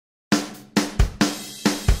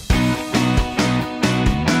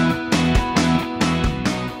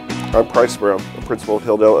I'm Price Brown, the principal of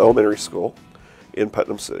Hilldale Elementary School in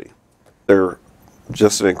Putnam City. They're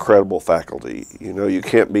just an incredible faculty. You know, you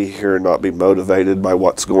can't be here and not be motivated by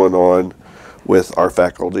what's going on with our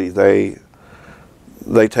faculty. They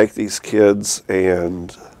take these kids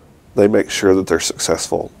and they make sure that they're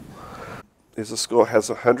successful. The school has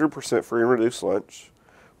 100% free and reduced lunch.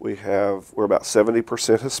 We're about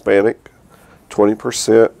 70% Hispanic,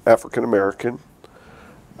 20% African American.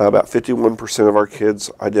 About 51% of our kids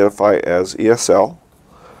identify as ESL.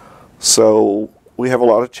 So we have a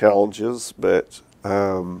lot of challenges, but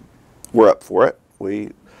we're up for it. We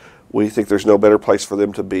think there's no better place for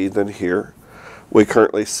them to be than here. We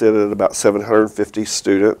currently sit at about 750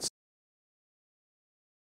 students.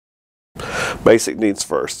 Basic needs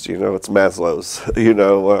first, you know, it's Maslow's. You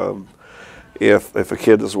know, if a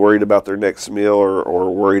kid is worried about their next meal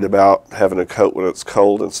or worried about having a coat when it's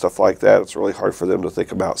cold and stuff like that, it's really hard for them to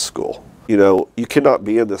think about school. You know, you cannot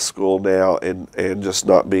be in this school now and just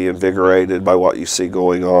not be invigorated by what you see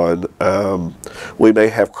going on. We may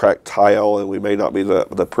have cracked tile and we may not be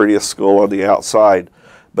the prettiest school on the outside,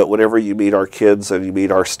 but whenever you meet our kids and you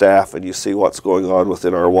meet our staff and you see what's going on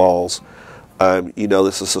within our walls, you know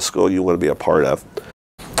this is a school you want to be a part of.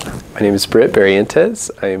 My name is Britt Barrientes.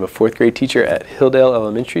 I am a 4th grade teacher at Hilldale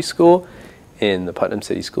Elementary School in the Putnam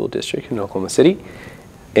City School District in Oklahoma City,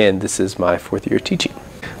 and this is my 4th year teaching.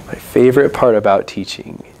 My favorite part about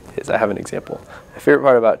teaching is, I have an example. My favorite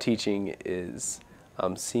part about teaching is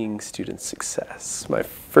seeing students' success. My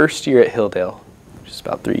first year at Hilldale, which is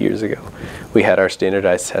about 3 years ago, we had our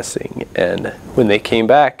standardized testing, and when they came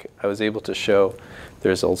back, I was able to show the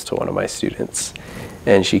results to one of my students.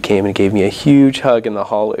 And she came and gave me a huge hug in the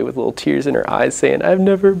hallway with little tears in her eyes, saying, I've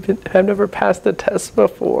never passed the test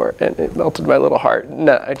before. And it melted my little heart.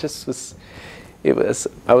 No, I was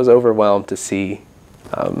overwhelmed to see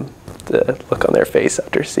the look on their face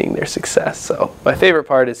after seeing their success. So my favorite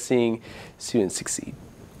part is seeing students succeed.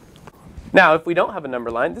 Now, if we don't have a number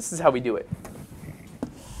line, this is how we do it.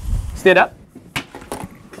 Stand up.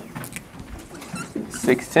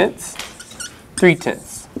 6/10,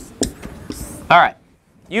 3/10. All right.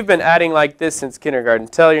 You've been adding like this since kindergarten.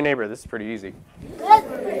 Tell your neighbor this is pretty easy.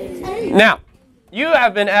 Now, you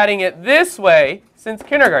have been adding it this way since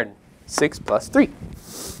kindergarten. 6 plus 3.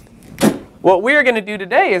 What we're going to do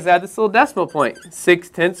today is add this little decimal point.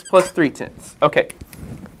 6/10 plus 3/10. Okay.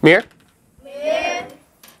 Mir? Mir.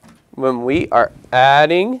 When we are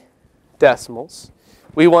adding decimals,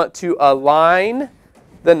 we want to align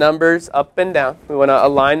the numbers up and down. We want to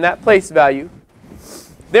align that place value.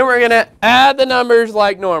 Then we're going to add the numbers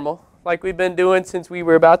like normal, like we've been doing since we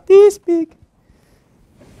were about this big.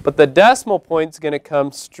 But the decimal point's going to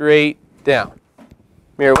come straight down.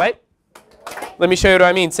 Mirror wave. Let me show you what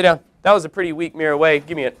I mean. Sit down. That was a pretty weak mirror wave.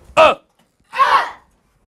 Give me an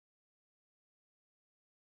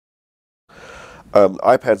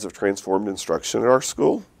iPads have transformed instruction at our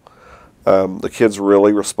school. The kids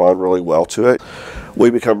really respond really well to it. We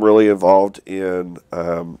become really involved in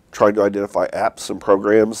trying to identify apps and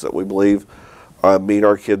programs that we believe meet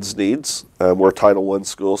our kids' needs. We're a Title I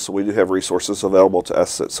school, so we do have resources available to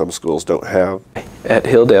us that some schools don't have. At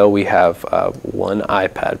Hilldale, we have 1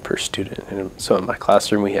 iPad per student. And so in my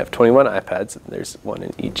classroom, we have 21 iPads. There's one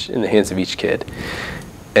in the hands of each kid.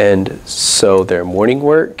 And so their morning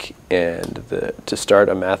work and to start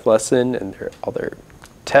a math lesson and all their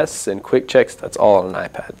tests and quick checks, that's all on an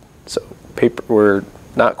iPad. So we're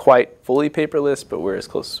not quite fully paperless, but we're as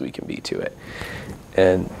close as we can be to it.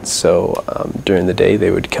 And so during the day,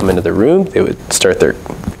 they would come into the room, they would start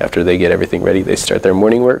after they get everything ready, they start their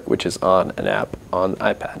morning work, which is on an app on the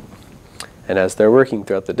iPad. And as they're working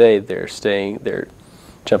throughout the day, they're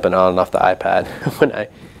jumping on and off the iPad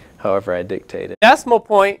however I dictate it. Decimal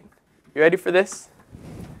point, you ready for this?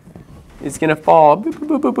 It's going to fall boo,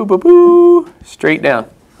 boo, boo, boo, boo, boo, straight down.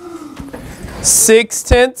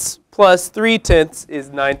 6/10 plus 3/10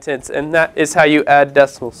 is 9/10, and that is how you add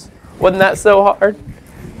decimals. Wasn't that so hard?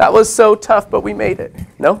 That was so tough, but we made it.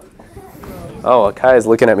 No? Oh, Akai is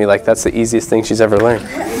looking at me like that's the easiest thing she's ever learned.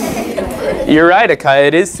 You're right, Akai,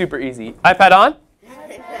 it is super easy. iPad on?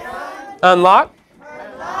 Unlock?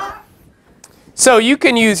 So you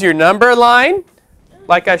can use your number line,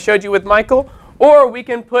 like I showed you with Michael, or we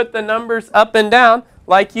can put the numbers up and down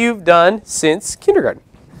like you've done since kindergarten.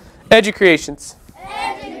 Edu-creations.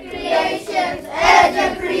 Edu-creations,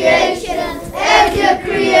 edu-creations,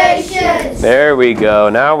 edu-creations. There we go.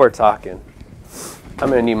 Now we're talking. I'm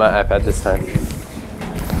going to need my iPad this time.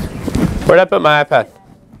 Where'd I put my iPad?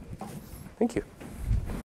 Thank you.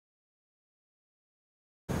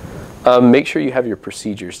 Make sure you have your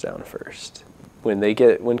procedures down first.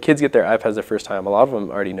 when kids get their iPads the first time, a lot of them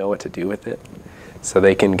already know what to do with it. So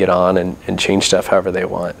they can get on and change stuff however they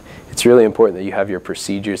want. It's really important that you have your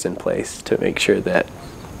procedures in place to make sure that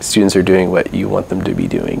students are doing what you want them to be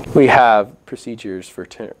doing. We have procedures for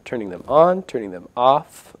turning them on, turning them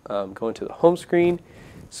off, going to the home screen,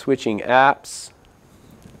 switching apps,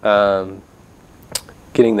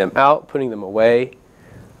 getting them out, putting them away,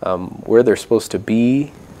 where they're supposed to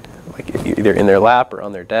be, like either in their lap or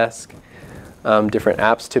on their desk, different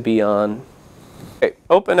apps to be on. Okay,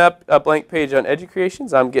 open up a blank page on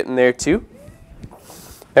Educreations. I'm getting there too.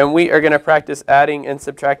 And we are going to practice adding and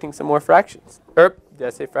subtracting some more fractions. Did I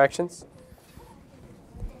say fractions?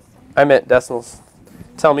 I meant decimals.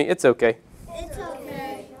 Tell me it's okay. It's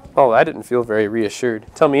okay. Oh, I didn't feel very reassured.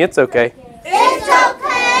 Tell me it's okay. It's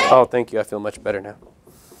okay. Oh, thank you. I feel much better now.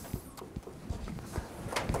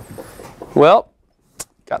 Well,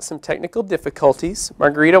 got some technical difficulties.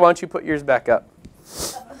 Margarita, why don't you put yours back up?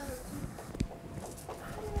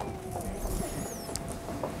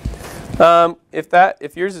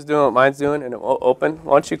 If yours is doing what mine's doing and it won't open,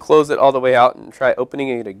 why don't you close it all the way out and try opening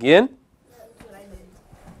it again?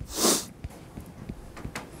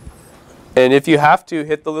 And if you have to,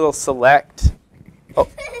 hit the little select. Oh,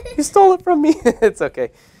 you stole it from me. It's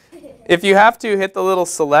okay. If you have to, hit the little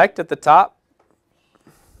select at the top.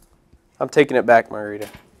 I'm taking it back, Margarita.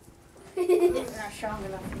 Not strong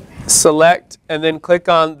enough. Select and then click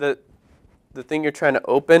on the thing you're trying to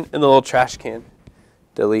open in the little trash can.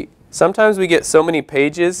 Delete. Sometimes we get so many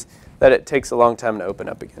pages that it takes a long time to open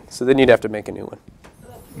up again. So then you'd have to make a new one.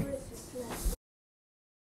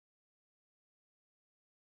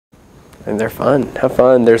 And they're fun. Have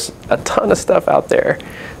fun. There's a ton of stuff out there.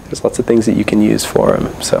 There's lots of things that you can use for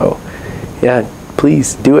them. So yeah,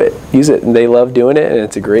 please do it. Use it. And they love doing it. And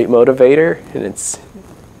it's a great motivator. And it's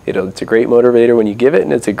a great motivator when you give it.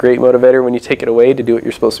 And it's a great motivator when you take it away to do what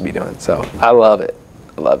you're supposed to be doing. So I love it.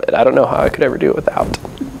 I love it. I don't know how I could ever do it without.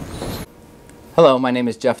 Hello, my name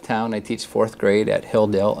is Jeff Town. I teach 4th grade at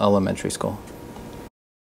Hilldale Elementary School.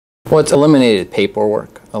 Well, it's eliminated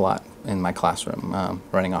paperwork a lot in my classroom,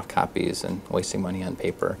 running off copies and wasting money on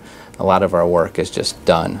paper. A lot of our work is just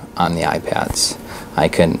done on the iPads. I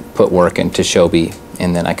can put work into Shobi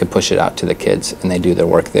and then I can push it out to the kids and they do their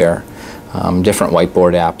work there. Different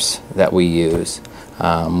whiteboard apps that we use.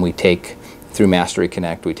 We take, through Mastery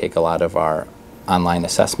Connect, we take a lot of our online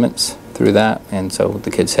assessments through that, and so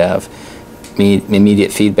the kids have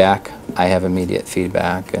immediate feedback. I have immediate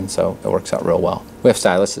feedback, and so it works out real well. We have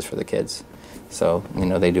styluses for the kids, so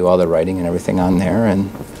they do all their writing and everything on there,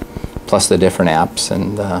 and plus the different apps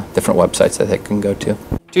and different websites that they can go to.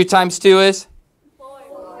 2 times 2 is?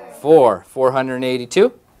 4.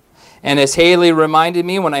 482. And as Haley reminded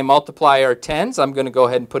me, when I multiply our tens, I'm going to go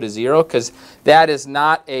ahead and put a 0 because that is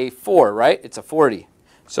not a 4, right? It's a 40.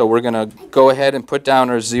 So we're going to go ahead and put down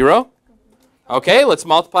our 0. Okay, let's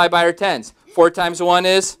multiply by our tens. 4 times 1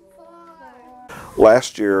 is? 4.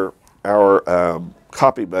 Last year, our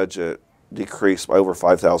copy budget decreased by over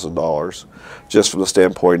 $5,000 just from the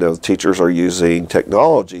standpoint of teachers are using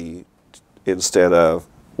technology instead of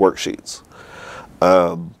worksheets.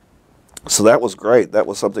 So that was great. That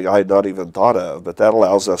was something I had not even thought of, but that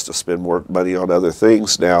allows us to spend more money on other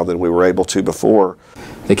things now than we were able to before.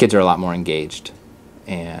 The kids are a lot more engaged,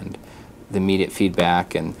 and the immediate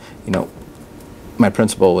feedback, and my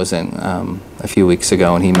principal was in a few weeks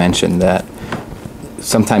ago, and he mentioned that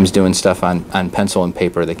sometimes doing stuff on pencil and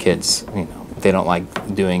paper, the kids, they don't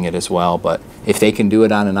like doing it as well, but if they can do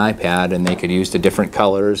it on an iPad and they could use the different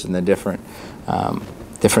colors and the different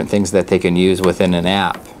things that they can use within an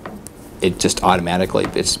app, it just automatically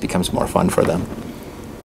becomes more fun for them.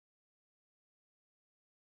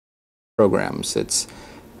 Programs, a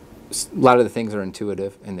lot of the things are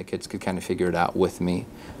intuitive and the kids could kind of figure it out with me,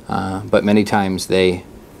 but many times they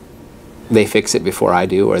fix it before I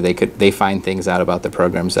do, or they find things out about the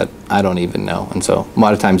programs that I don't even know, and so a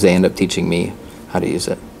lot of times they end up teaching me how to use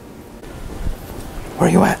it. Where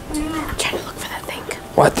are you at? I'm trying to look for that thing.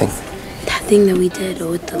 What thing? That thing that we did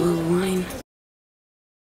with the little line.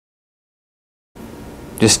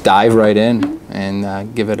 Just dive right in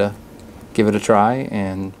and give it a try,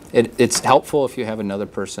 and it's helpful if you have another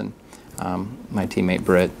person. My teammate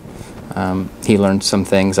Britt, he learned some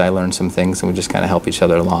things, I learned some things, and we just kind of help each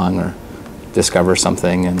other along or discover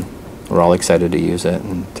something, and we're all excited to use it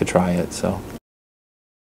and to try it. So.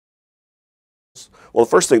 Well,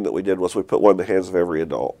 the first thing that we did was we put one in the hands of every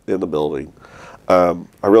adult in the building. I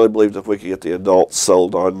really believed if we could get the adults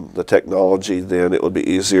sold on the technology, then it would be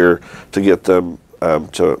easier to get them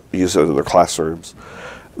to use it in their classrooms.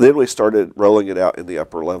 Then we started rolling it out in the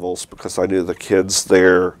upper levels because I knew the kids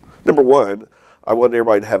there, number one, I want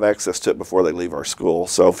everybody to have access to it before they leave our school.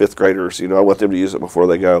 So fifth graders, you know, I want them to use it before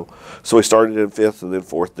they go. So we started in fifth and then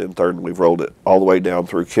fourth, then third, and we've rolled it all the way down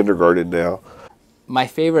through kindergarten now. My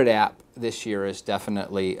favorite app this year is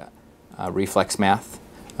definitely Reflex Math.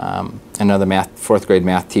 Another fourth grade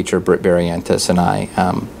math teacher, Britt Barrientos, and I,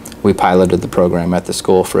 we piloted the program at the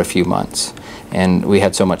school for a few months. And we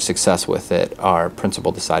had so much success with it, our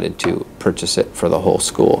principal decided to purchase it for the whole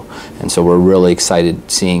school. And so we're really excited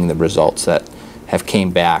seeing the results that have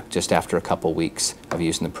came back just after a couple weeks of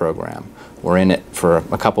using the program. We're in it for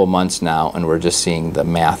a couple months now, and we're just seeing the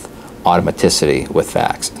math automaticity with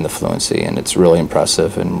facts and the fluency, and it's really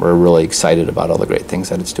impressive, and we're really excited about all the great things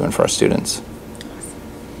that it's doing for our students.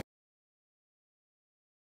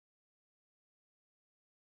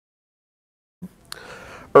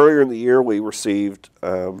 Earlier in the year, we received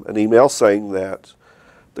an email saying that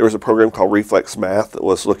there was a program called Reflex Math that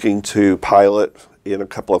was looking to pilot in a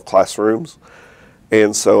couple of classrooms.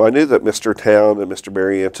 And so I knew that Mr. Town and Mr.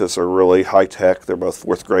 Barrientos are really high-tech. They're both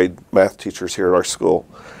fourth grade math teachers here at our school.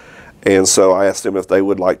 And so I asked them if they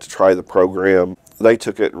would like to try the program. They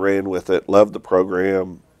took it and ran with it, loved the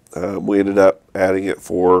program. We ended up adding it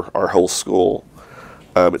for our whole school.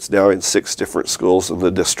 It's now in 6 different schools in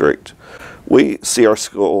the district. We see our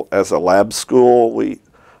school as a lab school. We're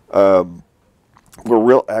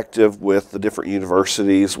real active with the different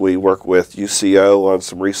universities. We work with UCO on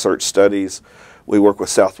some research studies. We work with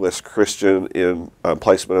Southwest Christian in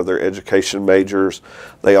placement of their education majors.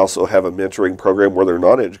 They also have a mentoring program where their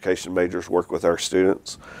non-education majors work with our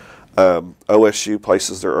students. OSU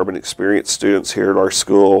places their urban experience students here at our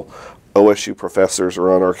school. OSU professors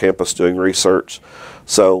are on our campus doing research.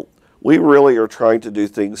 So we really are trying to do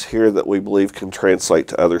things here that we believe can translate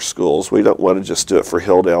to other schools. We don't want to just do it for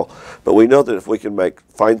Hilldale, but we know that if we can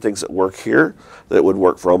find things that work here, that it would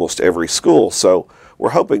work for almost every school. So we're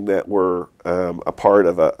hoping that we're a part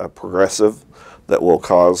of a progressive that will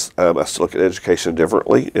cause us to look at education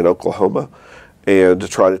differently in Oklahoma, and to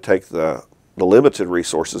try to take the limited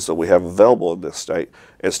resources that we have available in this state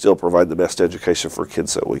and still provide the best education for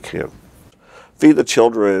kids that we can. Feed the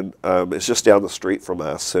Children is just down the street from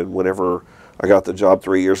us, and whenever I got the job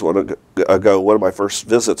 3 years ago, one of my first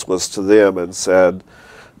visits was to them and said,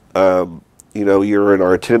 you know, you're in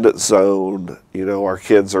our attendance zone, you know, our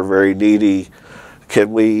kids are very needy.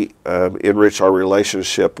 Can we enrich our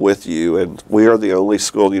relationship with you? And we are the only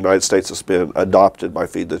school in the United States that's been adopted by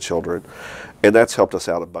Feed the Children, and that's helped us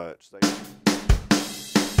out a bunch.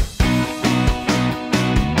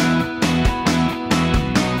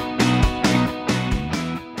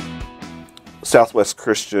 Southwest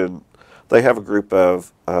Christian, they have a group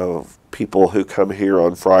of people who come here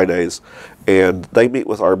on Fridays, and they meet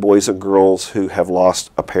with our boys and girls who have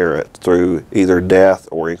lost a parent through either death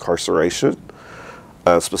or incarceration,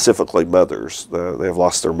 specifically mothers. They have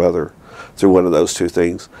lost their mother through one of those two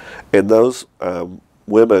things. And those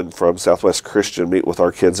women from Southwest Christian meet with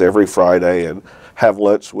our kids every Friday and have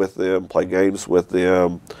lunch with them, play games with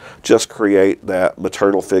them, just create that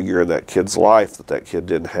maternal figure in that kid's life that kid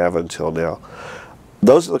didn't have until now.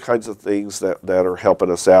 Those are the kinds of things that are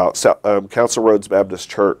helping us out. Council Roads Baptist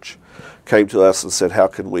Church came to us and said, how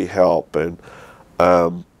can we help? And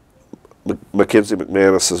Mackenzie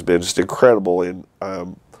McManus has been just incredible in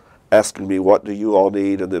asking me, what do you all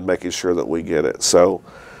need, and then making sure that we get it. So,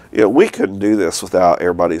 you know, we couldn't do this without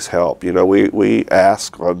everybody's help. You know, we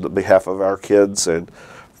ask on behalf of our kids, and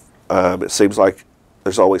it seems like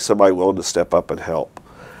there's always somebody willing to step up and help.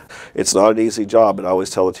 It's not an easy job, and I always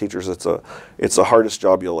tell the teachers it's the hardest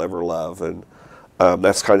job you'll ever love, and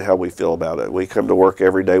that's kind of how we feel about it. We come to work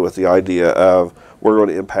every day with the idea of we're going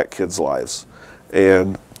to impact kids' lives,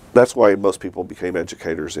 and that's why most people became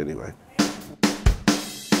educators anyway.